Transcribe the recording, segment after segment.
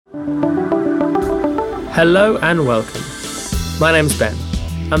Hello and welcome. My name's Ben.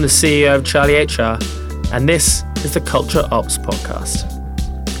 I'm the CEO of Charlie HR, and this is the Culture Ops Podcast.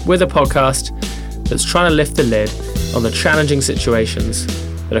 We're the podcast that's trying to lift the lid on the challenging situations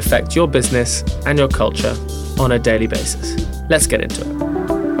that affect your business and your culture on a daily basis. Let's get into it.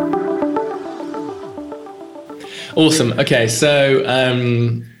 Awesome. Okay,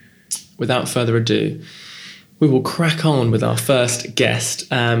 so without further ado, we will crack on with our first guest.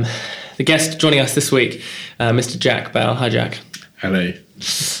 The guest joining us this week, Mr. Jack Bell. Hi, Jack. Hello.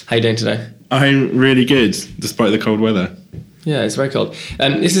 How you doing today? I'm really good, despite the cold weather. Yeah, it's very cold.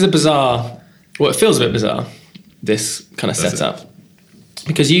 This is a bizarre, well, it feels a bit bizarre, this kind of setup.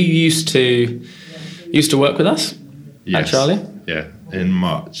 Because you used to work with us at Charlie? Yeah, in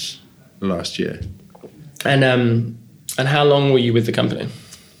March last year. And how long were you with the company?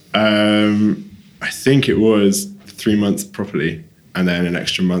 I think it was 3 months properly, and then an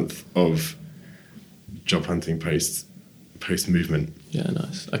extra month of job hunting post movement. Yeah,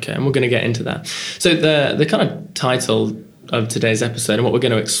 nice. Okay, and we're going to get into that. So the kind of title of today's episode and what we're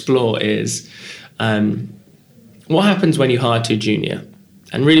going to explore is what happens when you hire too junior.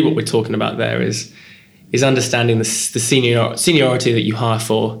 And really what we're talking about there is understanding the seniority that you hire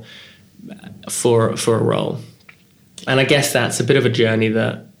for a role. And I guess that's a bit of a journey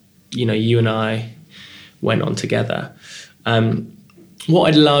that, you and I went on together. What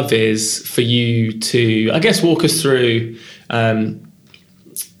I'd love is for you to, I guess, walk us through how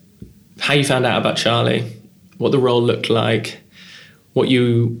you found out about Charlie, what the role looked like, what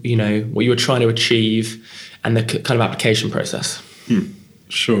you were trying to achieve, and the kind of application process.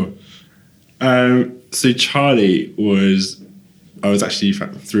 Sure. So Charlie I was actually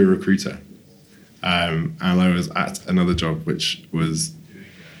through a recruiter, and I was at another job, which was,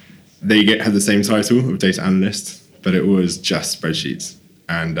 had the same title of data analyst, but it was just spreadsheets,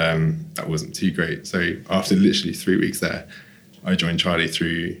 and that wasn't too great. So after literally 3 weeks there, I joined Charlie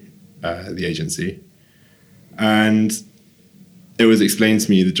through the agency, and it was explained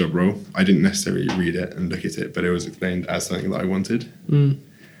to me, the job role. I didn't necessarily read it and look at it, but it was explained as something that I wanted.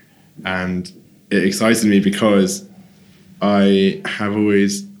 And it excited me because I have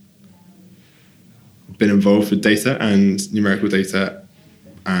always been involved with data and numerical data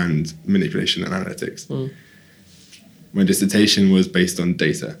and manipulation and analytics. My dissertation was based on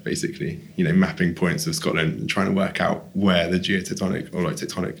data, basically, mapping points of Scotland and trying to work out where the geotectonic or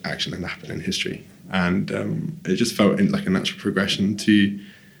tectonic action had happened in history. And it just felt like a natural progression to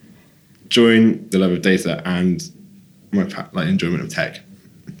join the love of data and my enjoyment of tech,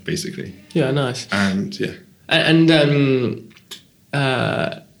 basically. Yeah, nice. And yeah. And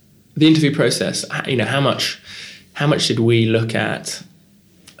the interview process, how much did we look at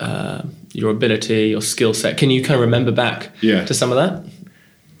your ability, your skill set? Can you kind of remember back to some of that?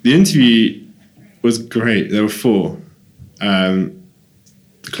 The interview was great. There were 4,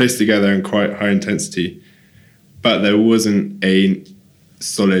 close together and quite high intensity, but there wasn't a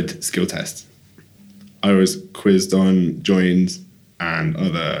solid skill test. I was quizzed on joins and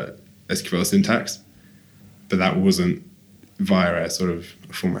other SQL syntax, but that wasn't via a sort of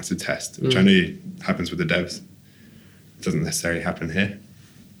formatted test, which I know happens with the devs. It doesn't necessarily happen here.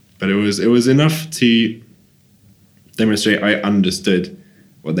 But it was enough to demonstrate I understood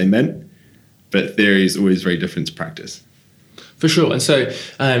what they meant, but theory is always very different to practice. For sure. And so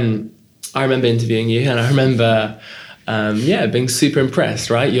I remember interviewing you, and I remember being super impressed,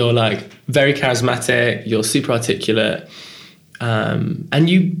 right? You're like very charismatic, you're super articulate, and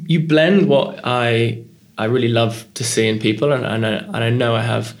you blend what I really love to see in people, and I know I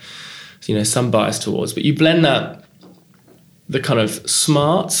have some bias towards, but you blend that, the kind of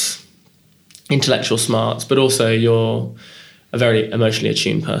smarts, intellectual smarts, but also you're a very emotionally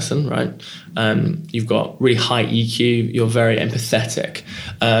attuned person, right? You've got really high EQ, you're very empathetic.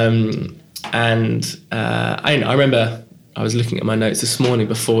 I remember I was looking at my notes this morning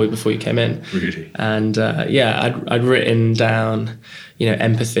before you came in. Really? And I'd written down,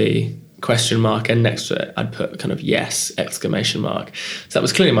 empathy, question mark, and next to it I'd put kind of yes, exclamation mark. So that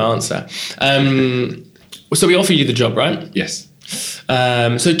was clearly my answer. So we offered you the job, right? Yes.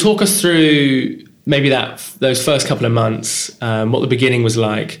 So talk us through maybe those first couple of months, what the beginning was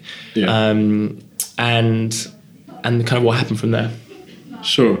like, and kind of what happened from there.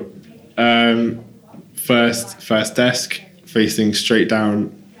 Sure. First desk, facing straight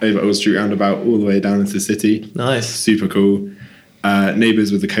down over Old Street roundabout, all the way down into the city. Nice. Super cool.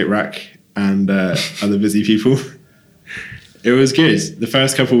 Neighbours with the coat rack and other busy people. It was good. The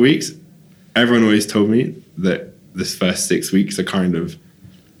first couple of weeks, everyone always told me that this first 6 weeks are kind of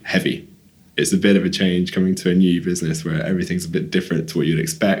heavy. It's a bit of a change coming to a new business where everything's a bit different to what you'd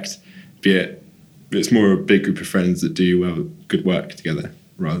expect, be it it's more a big group of friends that do good work together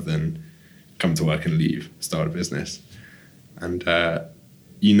rather than come to work and leave, start a business. And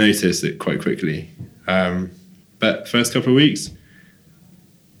you notice it quite quickly. But first couple of weeks,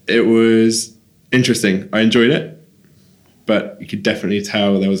 it was interesting. I enjoyed it, but you could definitely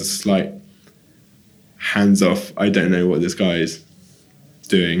tell there was a slight hands off. I don't know what this guy is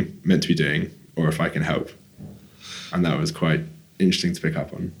meant to be doing, or if I can help. And that was quite interesting to pick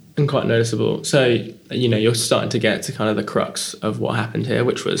up on. And quite noticeable. So, you're starting to get to kind of the crux of what happened here,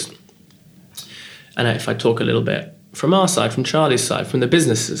 which was, and if I talk a little bit from our side, from Charlie's side, from the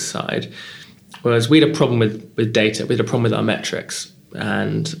business's side, was we had a problem with data. We had a problem with our metrics.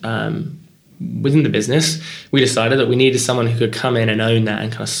 And within the business, we decided that we needed someone who could come in and own that and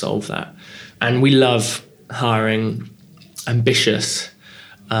kind of solve that. And we love hiring ambitious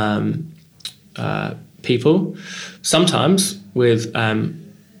people, sometimes with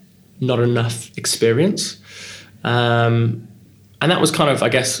not enough experience. And that was kind of, I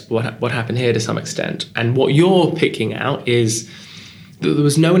guess, what happened here to some extent. And what you're picking out is that there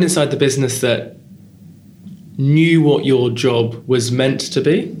was no one inside the business that knew what your job was meant to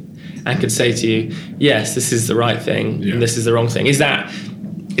be and could say to you, yes, this is the right thing, and this is the wrong thing. Is that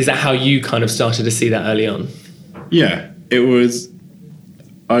how you kind of started to see that early on? Yeah, it was.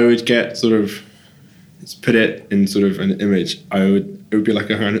 I would get sort of, let's put it in sort of an image, it would be like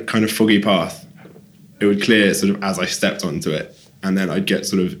a kind of foggy path. It would clear sort of as I stepped onto it, and then I'd get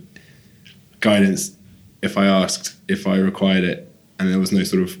sort of guidance if I asked, if I required it, and there was no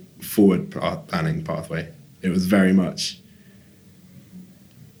sort of forward planning pathway. It was very much,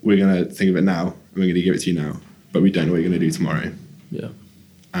 we're going to think of it now, and we're going to give it to you now, but we don't know what you're going to do tomorrow. Yeah.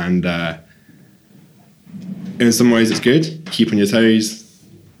 And in some ways it's good, keep on your toes.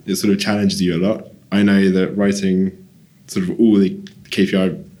 It sort of challenges you a lot. I know that writing sort of all the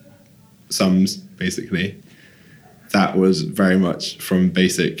KPI sums, basically, that was very much from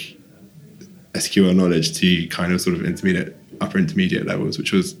basic SQL knowledge to kind of sort of upper intermediate levels,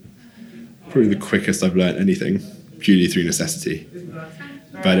 which was probably the quickest I've learned anything, purely through necessity.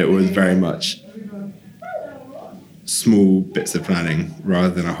 But it was very much small bits of planning rather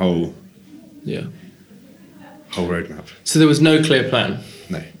than a whole roadmap. So there was no clear plan?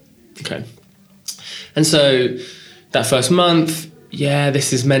 No. Okay. And so that first month,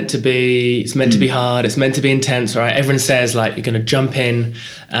 this is meant to be, it's meant to be hard, it's meant to be intense, right? Everyone says like you're going to jump in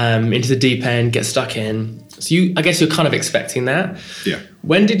into the deep end, get stuck in. So I guess you're kind of expecting that. Yeah.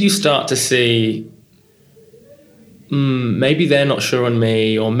 When did you start to see, maybe they're not sure on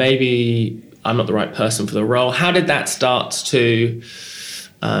me, or maybe I'm not the right person for the role? How did that start to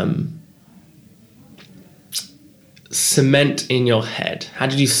cement in your head? How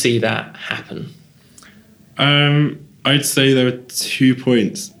did you see that happen? I'd say there were 2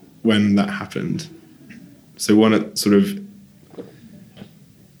 points when that happened. So one at sort of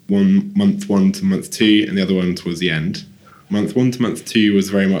month 1 to month 2, and the other one towards the end. Month 1 to month 2 was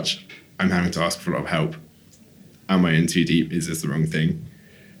very much, I'm having to ask for a lot of help. Am I in too deep? Is this the wrong thing?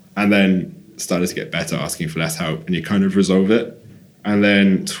 And then started to get better, asking for less help, and you kind of resolve it. And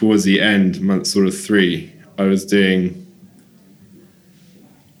then towards the end, month sort of 3, I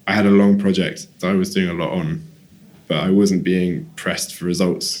had a long project that I was doing a lot on, but I wasn't being pressed for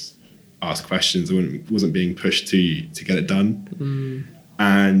results, asked questions. I wasn't being pushed to get it done.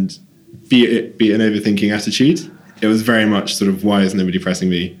 And be it an overthinking attitude, it was very much sort of, why is nobody pressing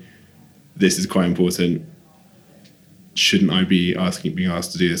me? This is quite important. Shouldn't I be being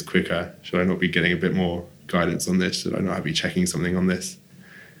asked to do this quicker? Should I not be getting a bit more guidance on this? Should I not be checking something on this?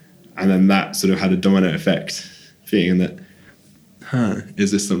 And then that sort of had a domino effect, feeling that,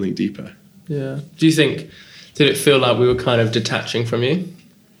 is this something deeper? Yeah. Do you think, did it feel like we were kind of detaching from you?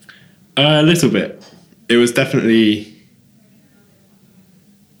 A little bit. It was definitely,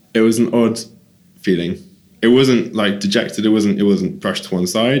 it was an odd feeling. It wasn't like dejected, it wasn't brushed to one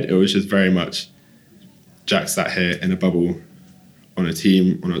side. It was just very much, Jack sat here in a bubble on a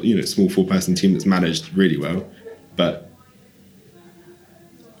team, on a small 4-person team that's managed really well, but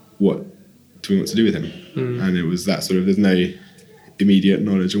what do we want to do with him? And it was that sort of, there's no immediate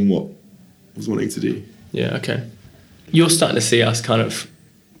knowledge on what I was wanting to do. Yeah, okay. You're starting to see us kind of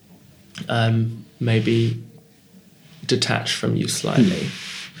maybe detach from you slightly.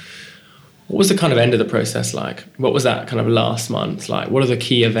 What was the kind of end of the process like? What was that kind of last month like? What are the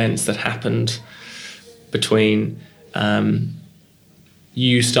key events that happened between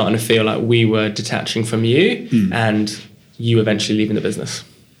you starting to feel like we were detaching from you and you eventually leaving the business?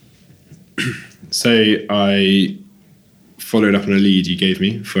 So I followed up on a lead you gave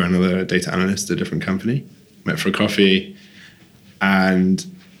me for another data analyst at a different company. Met for a coffee, and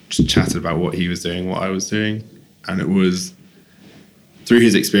just chatted about what he was doing, what I was doing. And it was through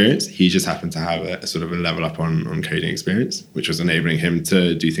his experience, he just happened to have a sort of a level up on coding experience, which was enabling him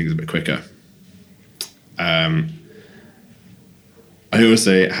to do things a bit quicker. I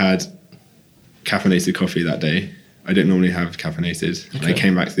also had caffeinated coffee that day. I didn't normally have caffeinated. Okay. And I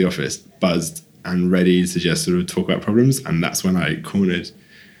came back to the office buzzed and ready to just sort of talk about problems. And that's when I cornered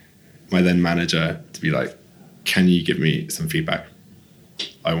my then manager to be like, can you give me some feedback?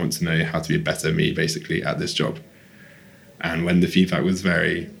 I want to know how to be a better me, basically, at this job. And when the feedback was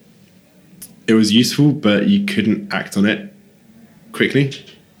it was useful, but you couldn't act on it quickly.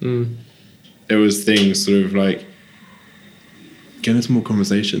 It was things sort of like, get into more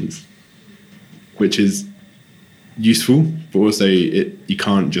conversations, which is useful, but also you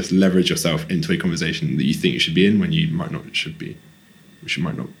can't just leverage yourself into a conversation that you think you should be in when you might not be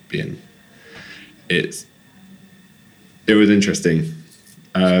in. It was interesting.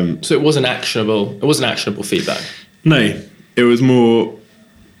 So it wasn't actionable feedback? No, it was more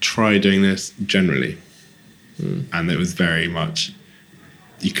try doing this generally. And it was very much,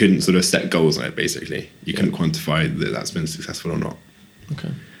 you couldn't sort of set goals on it, basically. You couldn't quantify that that's been successful or not.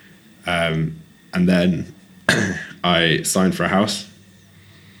 Okay. And then I signed for a house.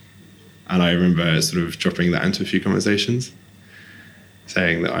 And I remember sort of dropping that into a few conversations,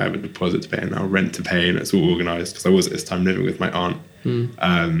 saying that I have a deposit to pay and now rent to pay, and it's all organised, because I was at this time living with my aunt.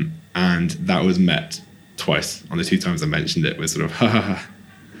 And that was met twice. On the 2 times I mentioned it was sort of, ha ha ha.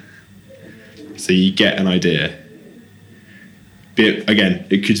 So you get an idea. Again,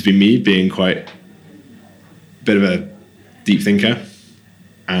 it could just be me being quite a bit of a deep thinker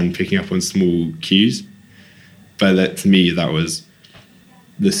and picking up on small cues. But to me, that was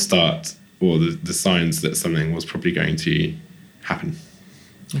the start, or the signs that something was probably going to happen.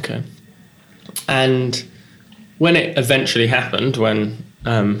 Okay. And when it eventually happened, when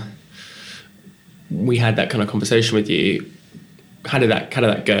we had that kind of conversation with you, how did that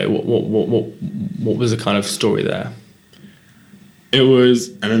go? What was the kind of story there? It was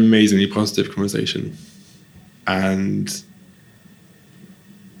an amazingly positive conversation, and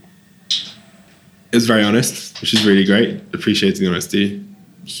it was very honest, which is really great. Appreciating the honesty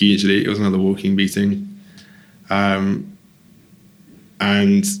hugely. It was another walking meeting, and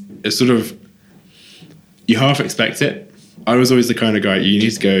it's sort of, you half expect it. I was always the kind of guy, you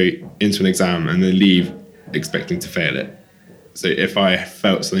need to go into an exam and then leave expecting to fail it. So if I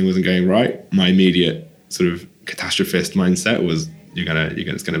felt something wasn't going right, my immediate sort of catastrophist mindset was,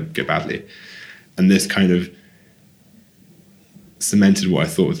 it's gonna go badly. And this kind of cemented what I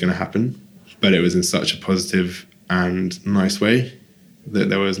thought was going to happen, but it was in such a positive and nice way that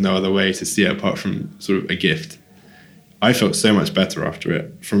there was no other way to see it apart from sort of a gift. I felt so much better after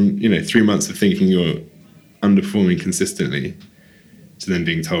it. From 3 months of thinking you're underperforming consistently to then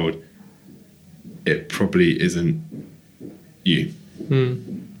being told it probably isn't you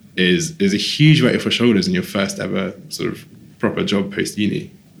is a huge weight off your shoulders in your first ever sort of proper job post uni.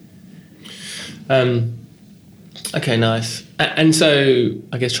 Okay, nice. And so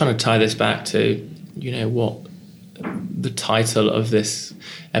I guess trying to tie this back to what the title of this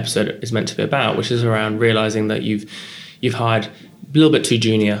episode is meant to be about, which is around realizing that you've hired a little bit too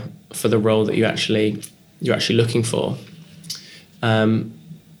junior for the role that you're actually looking for.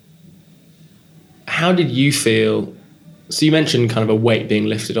 How did you feel? So you mentioned kind of a weight being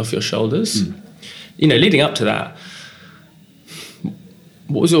lifted off your shoulders. Leading up to that,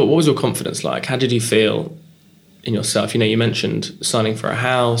 what was your confidence like? How did you feel in yourself? You mentioned signing for a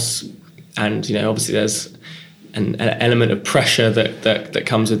house, and obviously there's an element of pressure that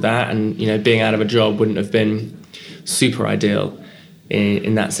comes with that, and being out of a job wouldn't have been super ideal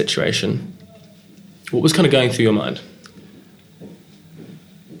in that situation. What was kind of going through your mind?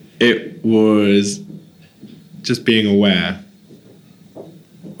 It was just being aware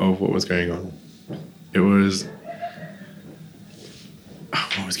of what was going on. It was,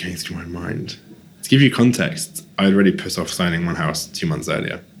 what was going through my mind? To give you context, I'd already put off signing one house 2 months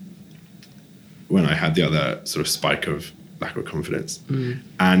earlier when I had the other sort of spike of lack of confidence.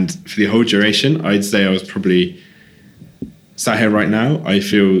 And for the whole duration, I'd say I was probably sat here right now, I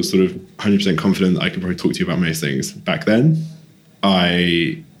feel sort of 100% confident that I could probably talk to you about most things. Back then,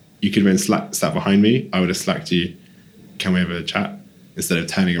 you could have been sat behind me. I would have slacked you, can we have a chat? Instead of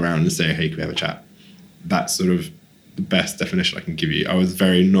turning around and saying, hey, can we have a chat? That's sort of the best definition I can give you. I was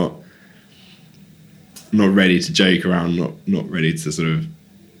very not ready to joke around, not ready to sort of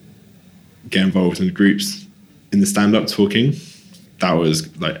get involved in groups. In the stand-up talking, that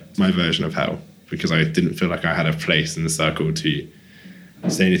was like my version of hell, because I didn't feel like I had a place in the circle to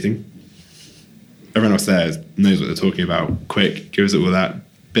say anything. Everyone else there knows what they're talking about. Quick, give us all that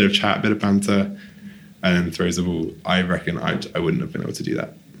bit of chat, bit of banter, and then throws the ball. I reckon I wouldn't have been able to do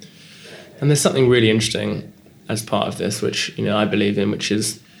that. And there's something really interesting as part of this, which I believe in, which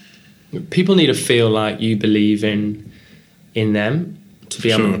is people need to feel like you believe in them to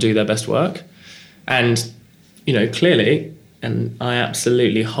be able to do their best work. And clearly, and I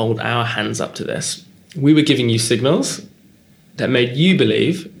absolutely hold our hands up to this, we were giving you signals that made you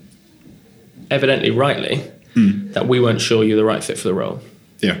believe, evidently rightly, that we weren't sure you're the right fit for the role.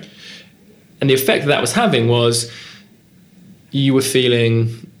 Yeah. And the effect that was having was you were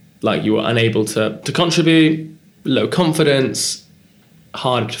feeling like you were unable to contribute, low confidence,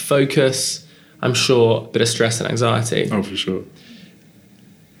 harder to focus, I'm sure a bit of stress and anxiety. Oh, for sure.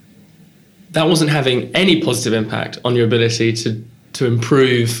 That wasn't having any positive impact on your ability to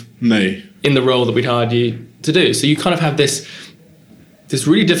improve in the role that we'd hired you to do. So you kind of have this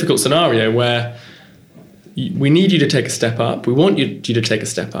really difficult scenario where we need you to take a step up. We want you to take a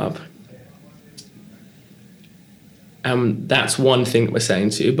step up. And that's one thing that we're saying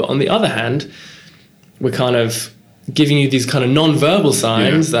to you. But on the other hand, we're kind of giving you these kind of non-verbal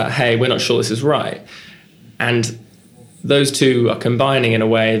signs that, hey, we're not sure this is right. And those two are combining in a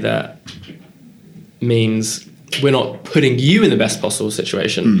way that means we're not putting you in the best possible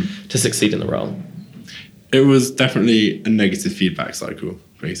situation to succeed in the role. It was definitely a negative feedback cycle,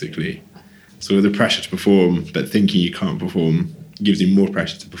 basically. So the pressure to perform, but thinking you can't perform gives you more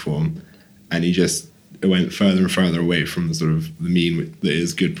pressure to perform, and it went further and further away from the sort of the mean that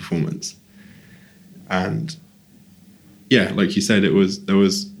is good performance. And yeah, like you said, there was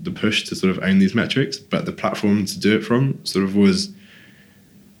the push to sort of own these metrics, but the platform to do it from sort of was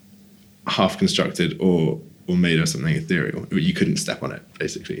half constructed or made of something ethereal. You couldn't step on it,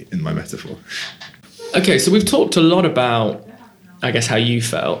 basically, in my metaphor. Okay, so we've talked a lot about, I guess, how you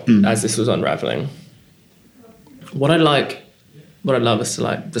felt as this was unraveling. What I'd love us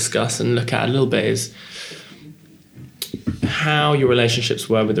to discuss and look at a little bit is how your relationships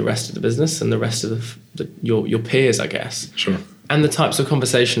were with the rest of the business and the rest of your peers, I guess. Sure. And the types of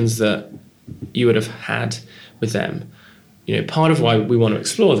conversations that you would have had with them. Part of why we want to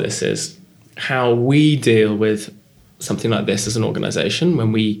explore this is how we deal with something like this as an organization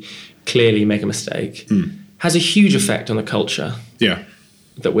when we clearly make a mistake has a huge effect on the culture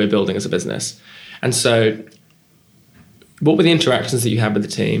that we're building as a business. And so what were the interactions that you had with the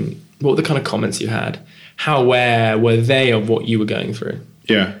team? What were the kind of comments you had? How aware were they of what you were going through?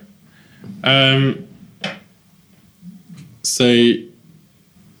 Yeah. So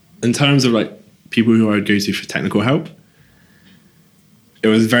in terms of people who I would go to for technical help, it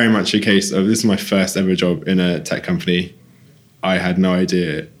was very much a case of, this is my first ever job in a tech company. I had no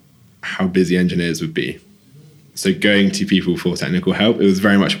idea how busy engineers would be. So going to people for technical help, it was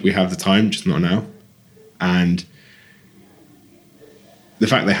very much, we have the time, just not now. And the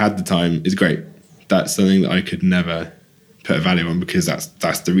fact they had the time is great. That's something that I could never put a value on, because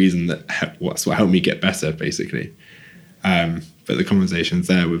that's the reason that's what helped me get better, basically. But the conversations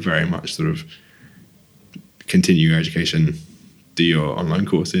there were very much sort of continue your education, do your online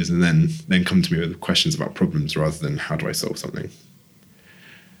courses, and then come to me with questions about problems rather than how do I solve something.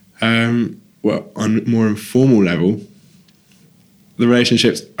 Well, on a more informal level, the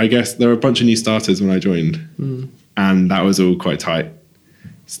relationships, I guess there were a bunch of new starters when I joined, and that was all quite tight.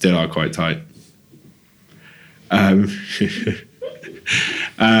 Still are quite tight. But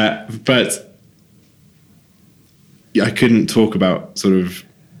I couldn't talk about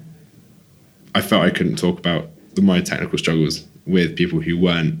I felt I couldn't talk about my technical struggles with people who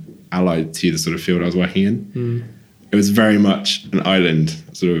weren't allied to the sort of field I was working in. It was very much an island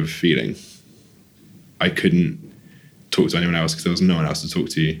sort of feeling. I couldn't talk to anyone else because there was no one else to talk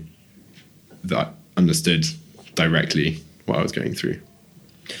to that understood directly what I was going through.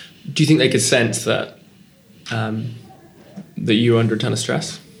 Do you think they could sense that that you were under a ton of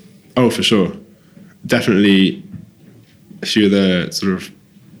stress? Oh, for sure. Definitely a few of the sort of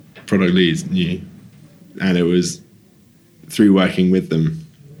product leads knew. And it was through working with them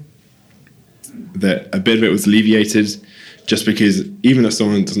that a bit of it was alleviated, just because even if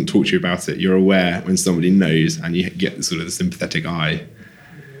someone doesn't talk to you about it, you're aware when somebody knows, and you get the sort of the sympathetic eye,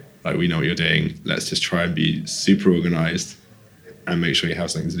 like, we know what you're doing, let's just try and be super organized and make sure you have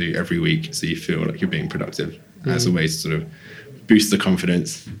something to do every week so you feel like you're being productive. As a way to sort of boost the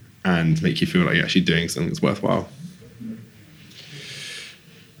confidence and make you feel like you're actually doing something that's worthwhile.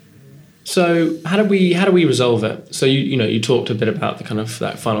 So how do we resolve it? So you talked a bit about the kind of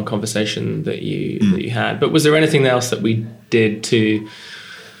that final conversation that you had, but was there anything else that we did to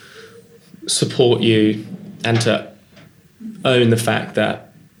support you and to own the fact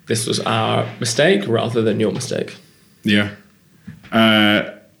that this was our mistake rather than your mistake? Yeah.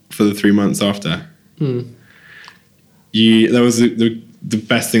 for the 3 months after. There was the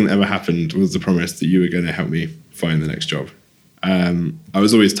best thing that ever happened was the promise that you were going to help me find the next job. I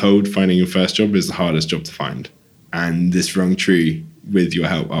was always told finding your first job is the hardest job to find, and this rung true with your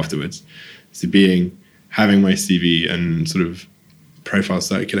help afterwards. So having my CV and sort of profile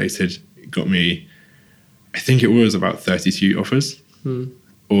circulated got me, I think it was about 32 offers,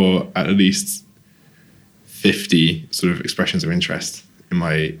 or at least 50 sort of expressions of interest in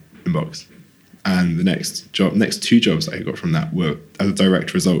my inbox. And the next two jobs that I got from that were as a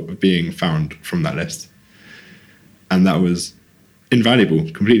direct result of being found from that list. And that was invaluable,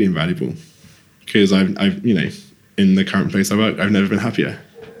 completely invaluable, because I've in the current place I work, I've never been happier,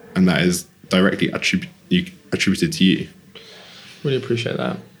 and that is directly attributed to you. Really appreciate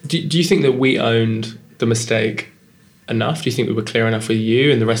that. Do you think that we owned the mistake enough? Do you think we were clear enough with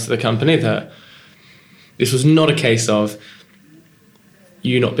you and the rest of the company that this was not a case of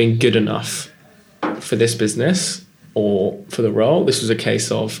you not being good enough for this business or for the role? This was a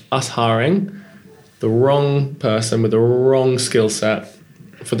case of us hiring the wrong person with the wrong skill set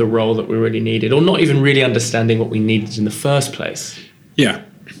for the role that we really needed, or not even really understanding what we needed in the first place? Yeah.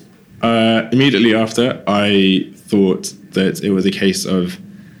 Immediately after, I thought that it was a case of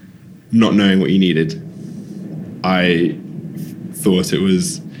not knowing what you needed. I thought it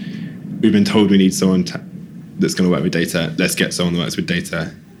was, we've been told we need someone that's going to work with data. Let's get someone that works with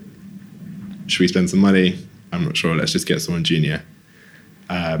data. Should we spend some money? I'm not sure. Let's just get someone junior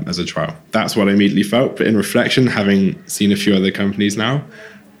as a trial. That's what I immediately felt. But in reflection, having seen a few other companies now,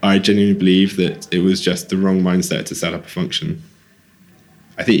 I genuinely believe that it was just the wrong mindset to set up a function.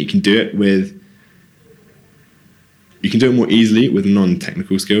 I think you can do it more easily with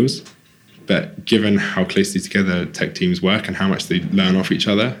non-technical skills, but given how closely together tech teams work and how much they learn off each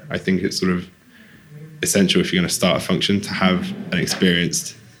other, I think it's sort of essential if you're going to start a function to have an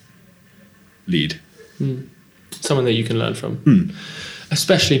experienced lead. Someone that you can learn from.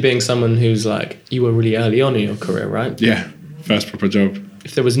 Especially being someone who's like, you were really early on in your career, right? Yeah, first proper job.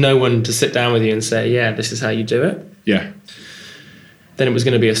 If there was no one to sit down with you and say, yeah, this is how you do it. Yeah. Then it was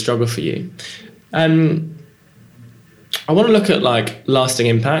going to be a struggle for you. I want to look at like lasting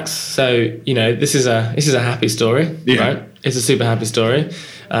impacts. So, this is a happy story, right? It's a super happy story.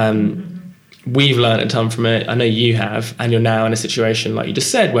 We've learned a ton from it. I know you have, and you're now in a situation, like you just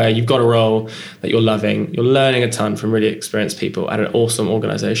said, where you've got a role that you're loving. You're learning a ton from really experienced people at an awesome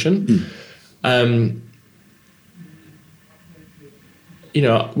organization. Were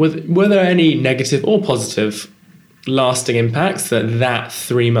there any negative or positive lasting impacts that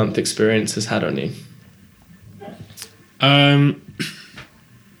 3-month experience has had on you? I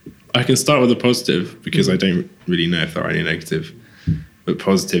can start with a positive because I don't really know if there are any negative, but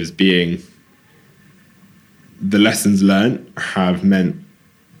positives being the lessons learned have meant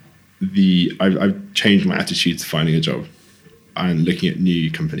I've changed my attitude to finding a job and looking at new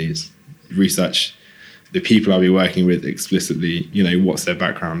companies, research the people I'll be working with explicitly, what's their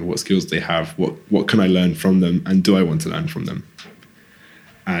background, what skills they have, what can I learn from them, and do I want to learn from them?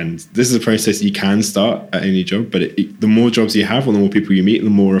 And this is a process you can start at any job, but the more jobs you have or the more people you meet,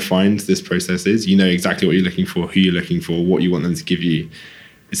 the more refined this process is. You know exactly what you're looking for, who you're looking for, what you want them to give you.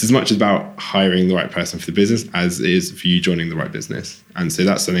 It's as much about hiring the right person for the business as it is for you joining the right business. And so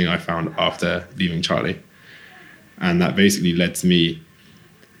that's something I found after leaving Charlie. And that basically led to me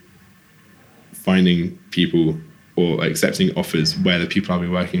finding people or accepting offers where the people I'll be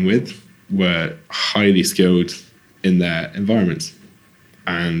working with were highly skilled in their environments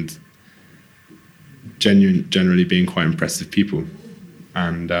and generally being quite impressive people.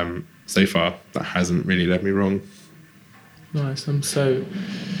 And so far, that hasn't really led me wrong. Nice.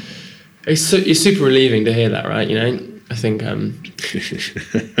 It's super relieving to hear that, right? I think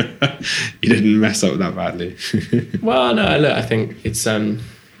you didn't mess up that badly. Well, no, look, I think it's I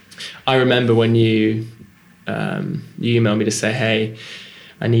remember when you emailed me to say, hey,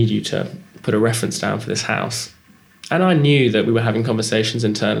 I need you to put a reference down for this house. And I knew that we were having conversations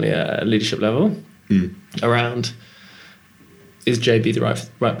internally at a leadership level around, is JB the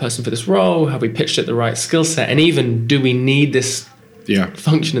right person for this role? Have we pitched it the right skill set? And even, do we need this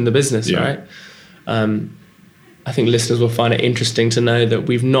function in the business, right? I think listeners will find it interesting to know that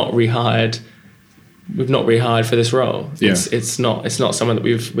we've not rehired for this role. Yeah. It's not someone that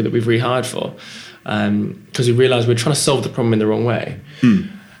we've rehired for, because we realised we're trying to solve the problem in the wrong way.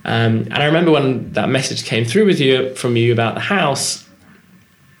 And I remember when that message came through from you about the house,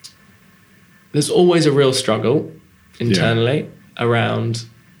 there's always a real struggle internally around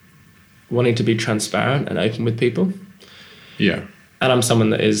wanting to be transparent and open with people. Yeah. And I'm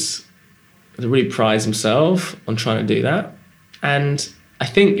someone that really prides himself on trying to do that. And I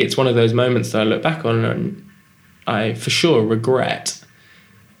think it's one of those moments that I look back on and I for sure regret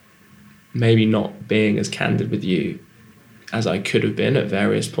maybe not being as candid with you as I could have been at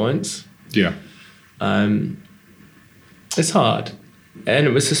various points. Yeah. It's hard. And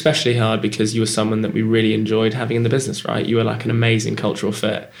it was especially hard because you were someone that we really enjoyed having in the business, right? You were like an amazing cultural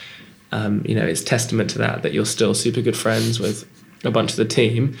fit. It's testament to that you're still super good friends with a bunch of the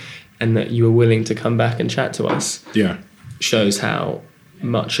team and that you were willing to come back and chat to us. Yeah. Shows how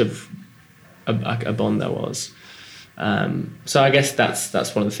much of a bond there was. So I guess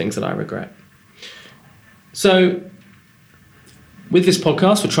that's one of the things that I regret. So with this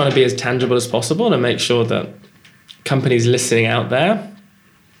podcast, we're trying to be as tangible as possible and make sure that companies listening out there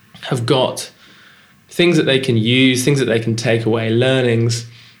have got things that they can use, things that they can take away, learnings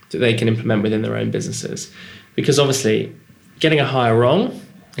that they can implement within their own businesses. Because obviously, getting a hire wrong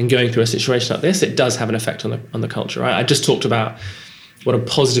and going through a situation like this, it does have an effect on the culture, right? I just talked about what a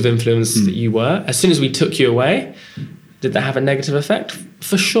positive influence that you were. As soon as we took you away, did that have a negative effect?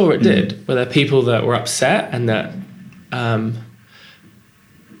 For sure it did. Were there people that were upset and that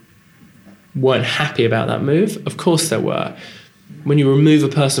weren't happy about that move? Of course there were. When you remove a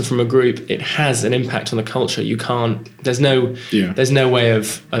person from a group, it has an impact on the culture. You can't, there's no way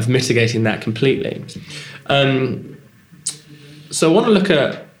of mitigating that completely. So I want to look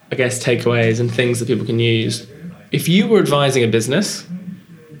at, I guess, takeaways and things that people can use. If you were advising a business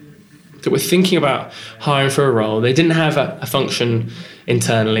that were thinking about hiring for a role, they didn't have a function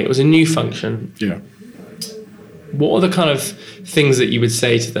internally, it was a new function. Yeah. What are the kind of things that you would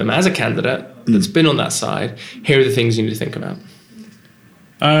say to them as a candidate that's been on that side? Here are the things you need to think about.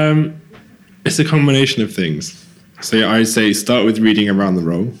 It's a combination of things. So I'd say start with reading around the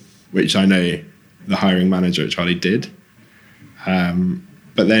role, which I know the hiring manager at Charlie did.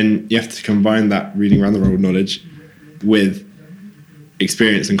 But then you have to combine that reading around the role knowledge with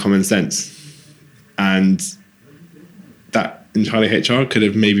experience and common sense. And that in Charlie HR could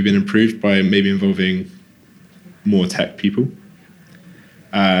have maybe been improved by maybe involving more tech people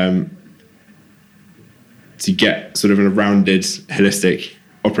to get sort of a rounded, holistic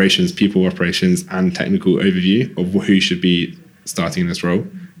people operations and technical overview of who should be starting in this role.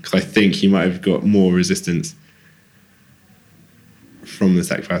 Because I think he might have got more resistance from the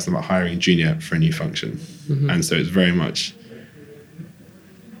tech person about hiring junior for a new function. Mm-hmm. And so it's very much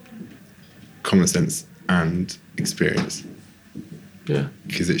common sense and experience. Yeah.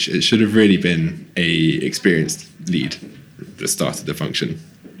 Because it should have really been a experienced lead that started the function.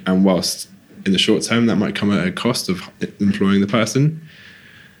 And whilst in the short term that might come at a cost of employing the person,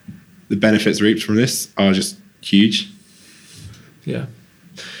 the benefits reaped from this are just huge. Yeah.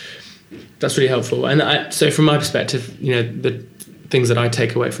 That's really helpful. And so from my perspective, the things that I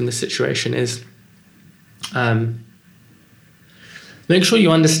take away from this situation is make sure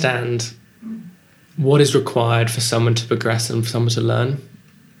you understand what is required for someone to progress and for someone to learn.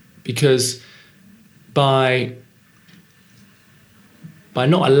 Because by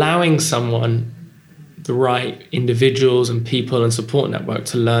not allowing someone the right individuals and people and support network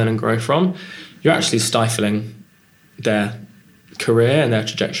to learn and grow from, you're actually stifling their career and their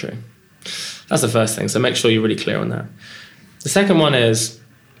trajectory. That's the first thing. So make sure you're really clear on that. The second one is,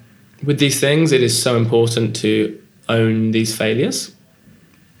 with these things, it is so important to own these failures.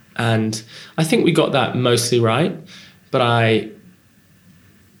 And I think we got that mostly right, but I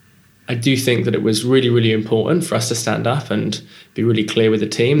do think that it was really, really important for us to stand up and be really clear with the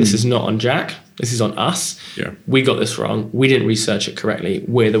team. This is not on Jack. This is on us. Yeah. We got this wrong. We didn't research it correctly.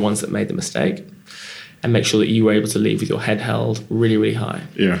 We're the ones that made the mistake. And make sure that you were able to leave with your head held really, really high.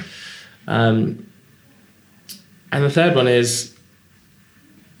 Yeah. And the third one is,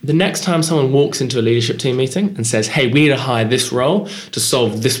 the next time someone walks into a leadership team meeting and says, hey, we need to hire this role to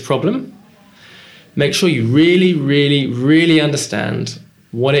solve this problem, make sure you really, really, really understand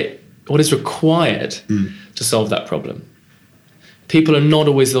what is required to solve that problem. People are not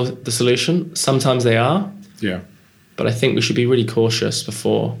always the solution. Sometimes they are. Yeah. But I think we should be really cautious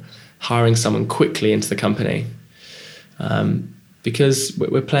before hiring someone quickly into the company, because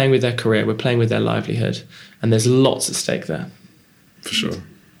we're playing with their career, we're playing with their livelihood, and there's lots at stake there. For sure.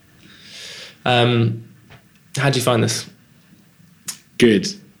 How do you find this? Good.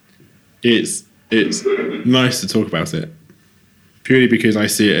 It's nice to talk about it, purely because I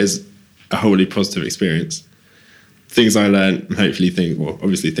see it as a wholly positive experience. Things I learned, and hopefully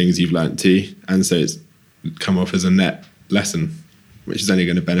obviously things you've learned too, and so it's come off as a net lesson, which is only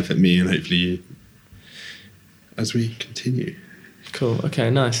going to benefit me and hopefully you as we continue. Cool. Okay,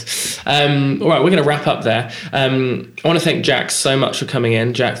 nice. All right, we're going to wrap up there. I want to thank Jack so much for coming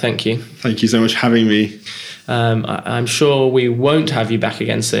in. Jack, thank you. Thank you so much for having me. I'm sure we won't have you back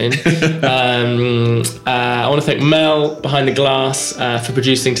again soon. I want to thank Mel behind the glass for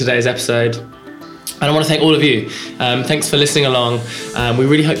producing today's episode. And I want to thank all of you. Thanks for listening along. We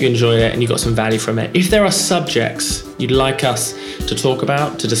really hope you enjoyed it and you got some value from it. If there are subjects you'd like us to talk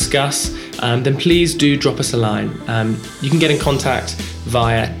about, to discuss, then please do drop us a line. You can get in contact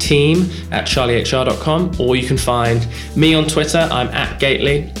via team@charliehr.com, or you can find me on Twitter, I'm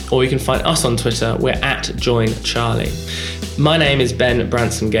 @Gately, or you can find us on Twitter, we're @JoinCharlie. My name is Ben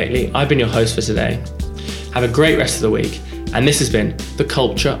Branson Gately. I've been your host for today. Have a great rest of the week, and this has been the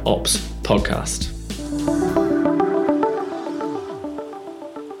Culture Ops Podcast.